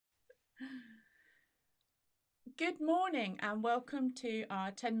Good morning and welcome to our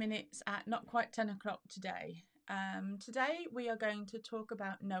 10 minutes at not quite 10 o'clock today. Today we are going to talk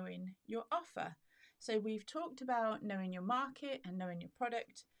about knowing your offer. So we've talked about knowing your market and knowing your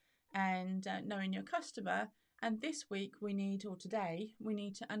product and knowing your customer. And this week today we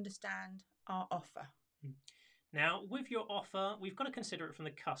need to understand our offer. Now, with your offer, we've got to consider it from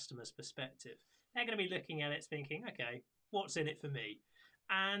the customer's perspective. They're going to be looking at it thinking, okay, what's in it for me?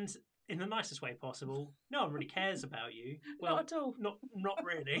 And in the nicest way possible, no one really cares about you. Well, Not at all. Not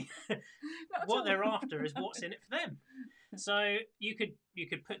really. Not at What all. they're after is what's in it for them. So you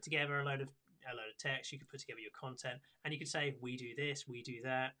could put together a load of text, you could put together your content, and you could say, we do this, we do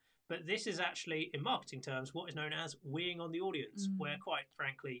that. But this is actually, in marketing terms, what is known as weeing on the audience, where quite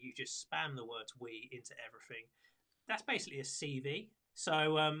frankly, you just spam the words we into everything. That's basically a CV.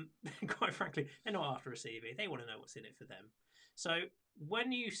 So, quite frankly, they're not after a CV. They want to know what's in it for them. So,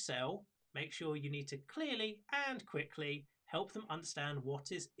 when you sell, make sure you need to clearly and quickly help them understand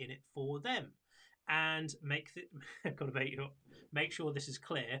what is in it for them, and make sure this is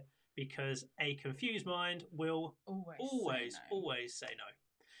clear, because a confused mind will always say no.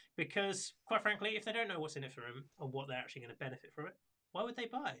 Because, quite frankly, if they don't know what's in it for them or what they're actually going to benefit from it, why would they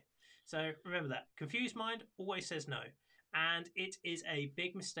buy? So remember that. Confused mind always says no. And it is a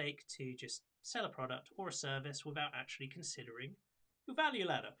big mistake to just sell a product or a service without actually considering your value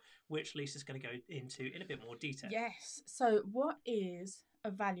ladder, which Lisa's going to go into in a bit more detail. Yes. So what is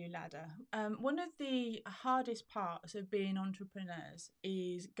a value ladder? One of the hardest parts of being entrepreneurs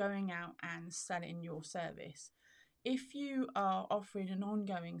is going out and selling your service. If you are offering an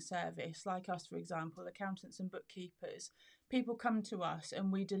ongoing service, like us, for example, accountants and bookkeepers, people come to us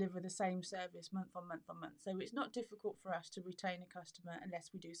and we deliver the same service month on month on month. So it's not difficult for us to retain a customer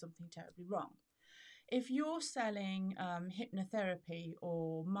unless we do something terribly wrong. If you're selling hypnotherapy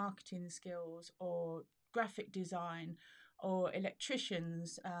or marketing skills or graphic design or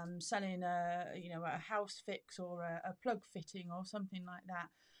electricians selling a house fix or a plug fitting or something like that,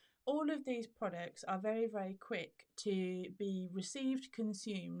 all of these products are very, very quick to be received,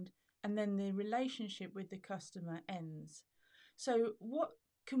 consumed, and then the relationship with the customer ends. So what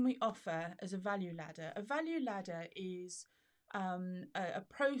can we offer as a value ladder? A value ladder is a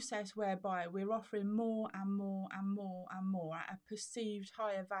process whereby we're offering more and more and more and more at a perceived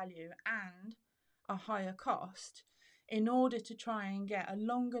higher value and a higher cost in order to try and get a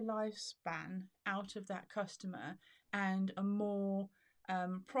longer lifespan out of that customer and a more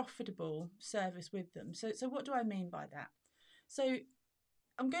profitable service with them. So what do I mean by that? So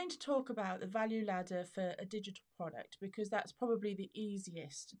I'm going to talk about the value ladder for a digital product because that's probably the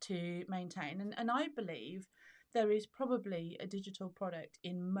easiest to maintain. And I believe there is probably a digital product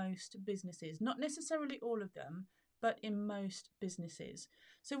in most businesses, not necessarily all of them, but in most businesses.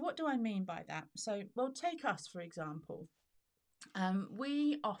 So what do I mean by that? So, well, take us, for example.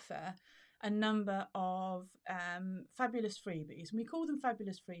 We offer a number of fabulous freebies. We call them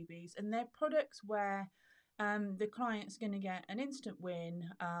fabulous freebies, and they're products where the client's going to get an instant win.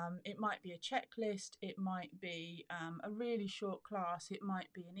 It might be a checklist, it might be a really short class, it might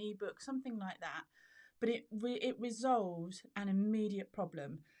be an ebook, something like that. But it resolves an immediate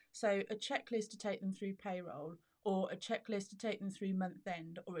problem. So a checklist to take them through payroll, or a checklist to take them through month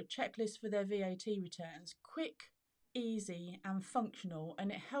end, or a checklist for their VAT returns. Quick, easy and functional, and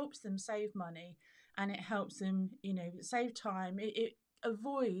it helps them save money and it helps them save time. It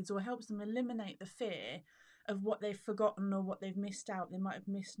avoids or helps them eliminate the fear of what they've forgotten or what they've missed out. They might have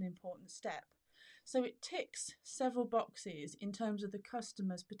missed an important step. So it ticks several boxes in terms of the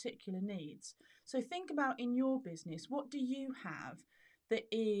customer's particular needs. So think about in your business, what do you have that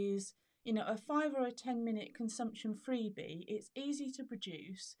is a 5 or a 10-minute consumption freebie? It's easy to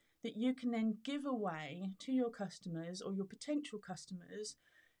produce, that you can then give away to your customers or your potential customers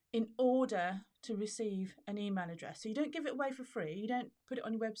in order to receive an email address. So you don't give it away for free. You don't put it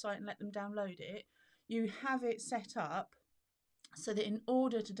on your website and let them download it. You have it set up so that in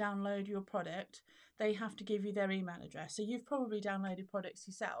order to download your product, they have to give you their email address. So you've probably downloaded products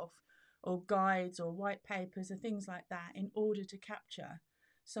yourself, or guides or white papers or things like that, in order to capture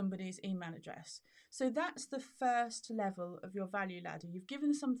somebody's email address. So that's the first level of your value ladder. You've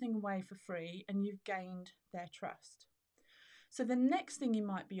given something away for free and you've gained their trust. So the next thing you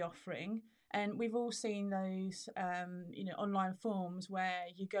might be offering, and we've all seen those online forms where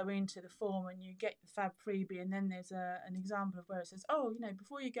you go into the form and you get the fab freebie, and then there's an example of where it says,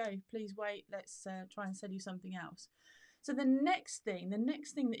 before you go, please wait, let's try and sell you something else. So the next thing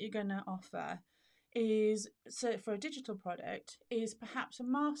that you're going to offer is, so for a digital product, is perhaps a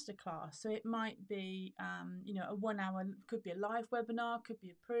masterclass. So it might be, a 1 hour, could be a live webinar, could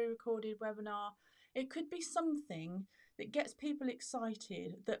be a pre-recorded webinar. It could be something that gets people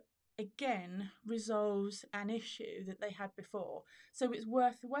excited, that again resolves an issue that they had before. So it's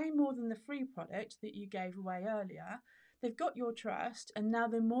worth way more than the free product that you gave away earlier. They've got your trust, and now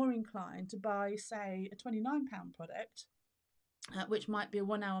they're more inclined to buy, say, a £29 product, which might be a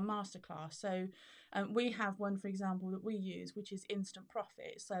 1 hour masterclass. So we have one, for example, that we use, which is Instant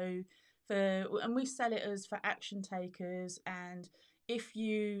Profit. So and we sell it as for action takers, and if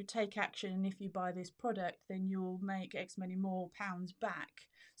you take action and if you buy this product, then you'll make X many more pounds back.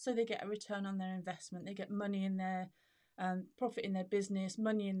 So they get a return on their investment, they get money in their profit in their business,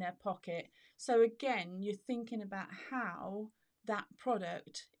 money in their pocket. So again, you're thinking about how that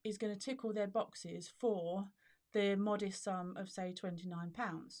product is going to tick all their boxes for the modest sum of, say,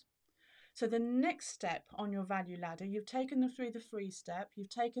 £29. So the next step on your value ladder, you've taken them through the free step, you've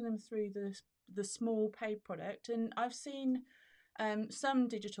taken them through the small paid product, and I've seen some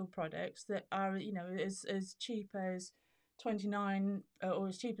digital products that are, as cheap as 29 or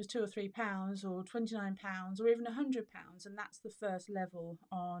as cheap as £2 or £3 or £29 or even £100, and that's the first level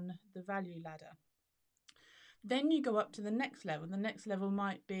on the value ladder. Then you go up to the next level. The next level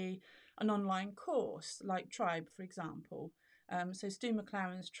might be an online course like Tribe, for example. So Stu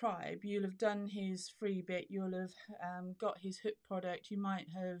McLaren's Tribe, you'll have done his free bit, you'll have got his hook product, you might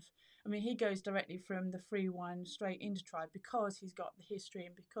have, he goes directly from the free one straight into Tribe because he's got the history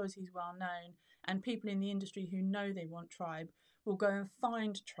and because he's well known, and people in the industry who know they want Tribe will go and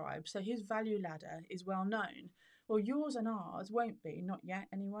find Tribe. So his value ladder is well known. Well, yours and ours won't be, not yet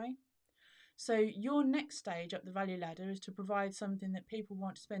anyway. So your next stage up the value ladder is to provide something that people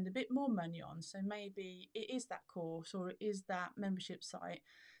want to spend a bit more money on. So maybe it is that course or it is that membership site.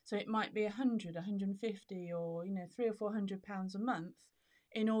 So it might be 100, 150 or, £300 or £400 a month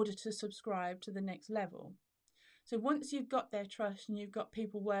in order to subscribe to the next level. So once you've got their trust and you've got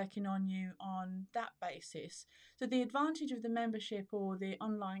people working on you on that basis, so the advantage of the membership or the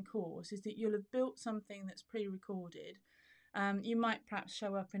online course is that you'll have built something that's pre-recorded. You might perhaps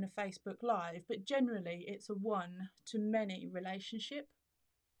show up in a Facebook Live, but generally it's a one-to-many relationship.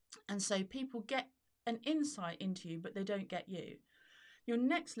 And so people get an insight into you, but they don't get you. Your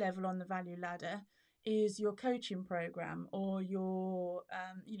next level on the value ladder is your coaching program, or your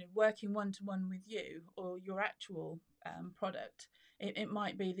working one-to-one with you, or your actual product. It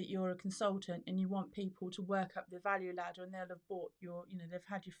might be that you're a consultant and you want people to work up the value ladder, and they'll have bought they've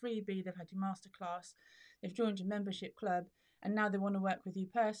had your freebie, they've had your masterclass, they've joined your membership club, and now they want to work with you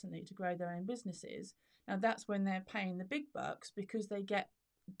personally to grow their own businesses. Now that's when they're paying the big bucks, because they get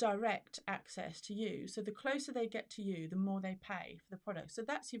direct access to you. So the closer they get to you, the more they pay for the product. So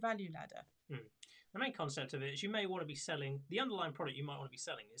that's your value ladder. The main concept of it is you may want to be selling, the underlying product you might want to be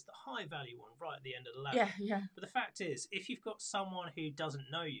selling is the high value one right at the end of the ladder. Yeah. But the fact is, if you've got someone who doesn't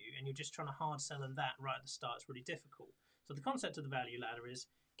know you and you're just trying to hard sell them that right at the start, it's really difficult. So the concept of the value ladder is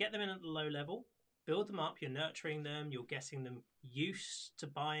get them in at the low level, build them up, you're nurturing them, you're getting them used to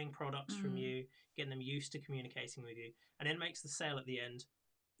buying products from you, getting them used to communicating with you, and then it makes the sale at the end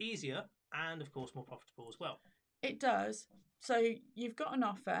easier and, of course, more profitable as well. It does. So you've got an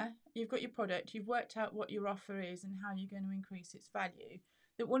offer, you've got your product, you've worked out what your offer is and how you're going to increase its value.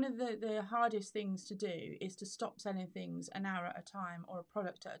 That one of the hardest things to do is to stop selling things an hour at a time or a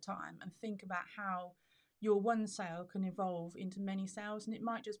product at a time, and think about how your one sale can evolve into many sales, and it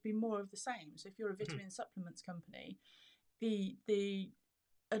might just be more of the same. So if you're a vitamin supplements company,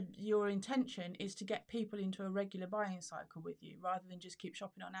 your intention is to get people into a regular buying cycle with you, rather than just keep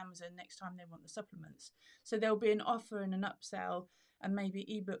shopping on Amazon next time they want the supplements. So there'll be an offer and an upsell, and maybe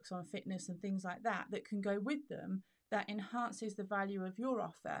ebooks on fitness and things like that that can go with them, that enhances the value of your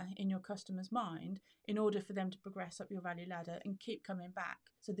offer in your customer's mind, in order for them to progress up your value ladder and keep coming back.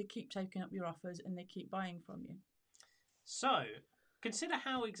 So they keep taking up your offers and they keep buying from you. So consider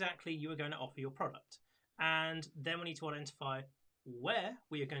how exactly you are going to offer your product, and then we need to identify where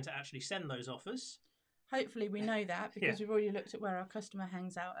we are going to actually send those offers. Hopefully we know that, because we've already looked at where our customer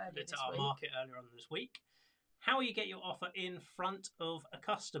hangs out earlier this week. Looked at our market earlier on this week. How will you get your offer in front of a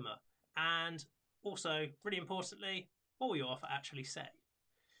customer? And also, really importantly, what will your offer actually say?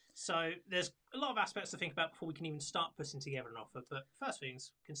 So there's a lot of aspects to think about before we can even start putting together an offer. But first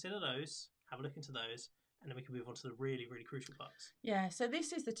things, consider those, have a look into those, and then we can move on to the really, really crucial parts. Yeah, so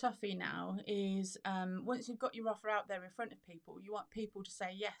this is the toughie now, is once you've got your offer out there in front of people, you want people to say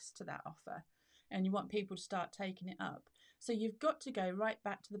yes to that offer, and you want people to start taking it up. So you've got to go right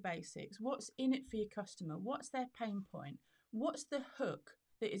back to the basics. What's in it for your customer? What's their pain point? What's the hook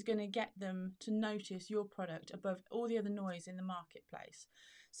that is going to get them to notice your product above all the other noise in the marketplace.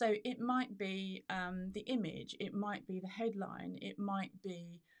 So it might be the image, it might be the headline, it might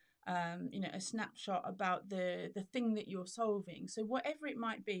be a snapshot about the thing that you're solving. So whatever it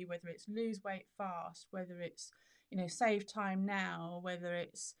might be, whether it's lose weight fast, whether it's save time now, whether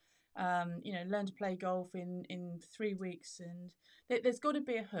it's learn to play golf in 3 weeks, and there's got to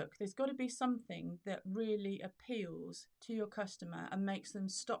be a hook. There's got to be something that really appeals to your customer and makes them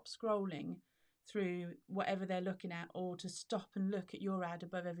stop scrolling through whatever they're looking at, or to stop and look at your ad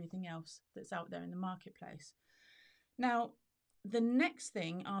above everything else that's out there in the marketplace. Now, the next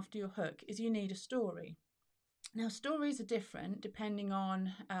thing after your hook is you need a story. Now, stories are different depending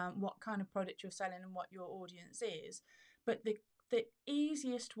on what kind of product you're selling and what your audience is, but the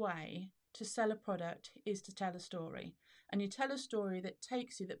easiest way to sell a product is to tell a story. And you tell a story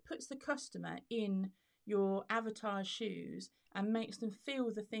that puts the customer in your avatar's shoes and makes them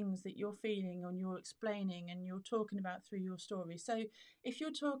feel the things that you're feeling and you're explaining and you're talking about through your story. So if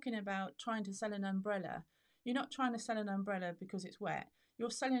you're talking about trying to sell an umbrella, you're not trying to sell an umbrella because it's wet. You're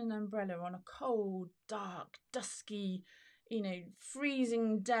selling an umbrella on a cold, dark, dusky,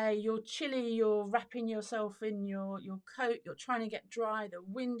 freezing day. You're chilly, you're wrapping yourself in your coat, you're trying to get dry, the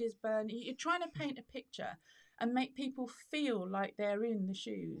wind is burning. You're trying to paint a picture and make people feel like they're in the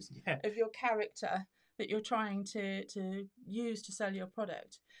shoes of your character that you're trying to use to sell your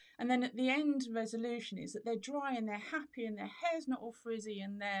product. And then at the end resolution is that they're dry and they're happy and their hair's not all frizzy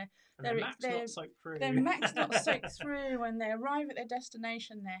and their mac's not soaked through. Their mac's not soaked through, and they arrive at their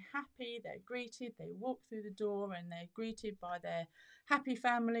destination, they're happy, they're greeted, they walk through the door and they're greeted by their happy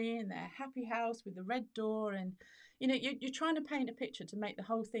family and their happy house with the red door. And you're trying to paint a picture to make the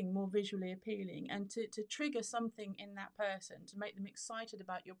whole thing more visually appealing and to trigger something in that person, to make them excited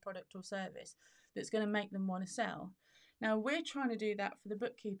about your product or service that's going to make them want to sell. Now, we're trying to do that for the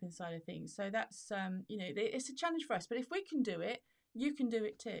bookkeeping side of things. So that's, it's a challenge for us. But if we can do it, you can do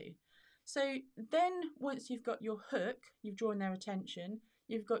it too. So then once you've got your hook, you've drawn their attention,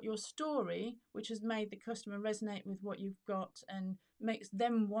 you've got your story, which has made the customer resonate with what you've got and makes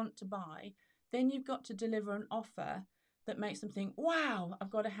them want to buy, then you've got to deliver an offer that makes them think, wow,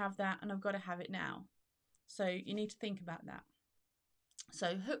 I've got to have that and I've got to have it now. So you need to think about that.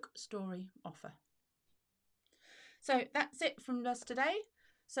 So hook, story, offer. So that's it from us today.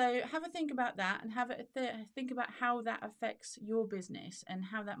 So have a think about that and have a think about how that affects your business and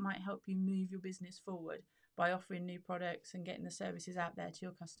how that might help you move your business forward by offering new products and getting the services out there to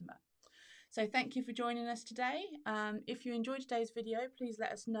your customer. So thank you for joining us today. If you enjoyed today's video, please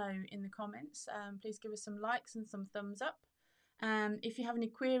let us know in the comments. Please give us some likes and some thumbs up. If you have any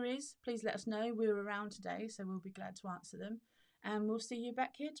queries, please let us know. We're around today, so we'll be glad to answer them. And we'll see you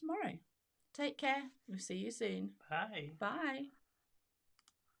back here tomorrow. Take care. We'll see you soon. Bye. Bye.